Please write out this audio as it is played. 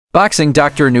Boxing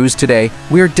Doctor News. Today,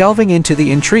 we're delving into the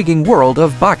intriguing world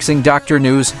of Boxing Doctor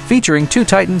News, featuring two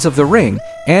titans of the ring,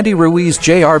 Ruiz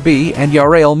Jr. and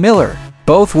Jarrell Miller.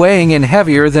 Both weighing in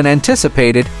heavier than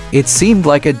anticipated, it seemed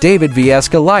like a David vs.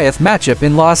 Goliath matchup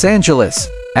in Los Angeles.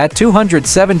 At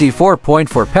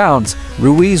 274.4 pounds,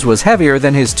 Ruiz was heavier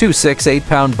than his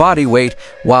 268-pound body weight,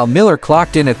 while Miller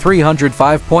clocked in at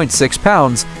 305.6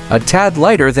 pounds, a tad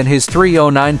lighter than his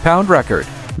 309-pound record.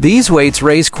 These weights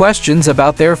raise questions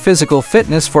about their physical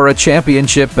fitness for a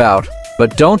championship bout.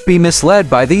 But don't be misled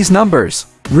by these numbers.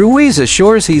 Ruiz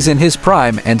assures he's in his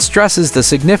prime and stresses the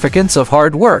significance of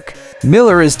hard work.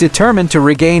 Miller is determined to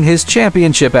regain his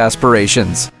championship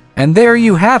aspirations. And there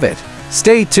you have it.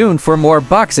 Stay tuned for more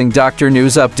Boxing Doctor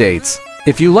News updates.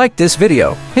 If you liked this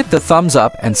video, hit the thumbs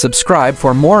up and subscribe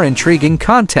for more intriguing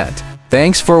content.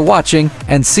 Thanks for watching,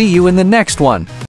 and see you in the next one.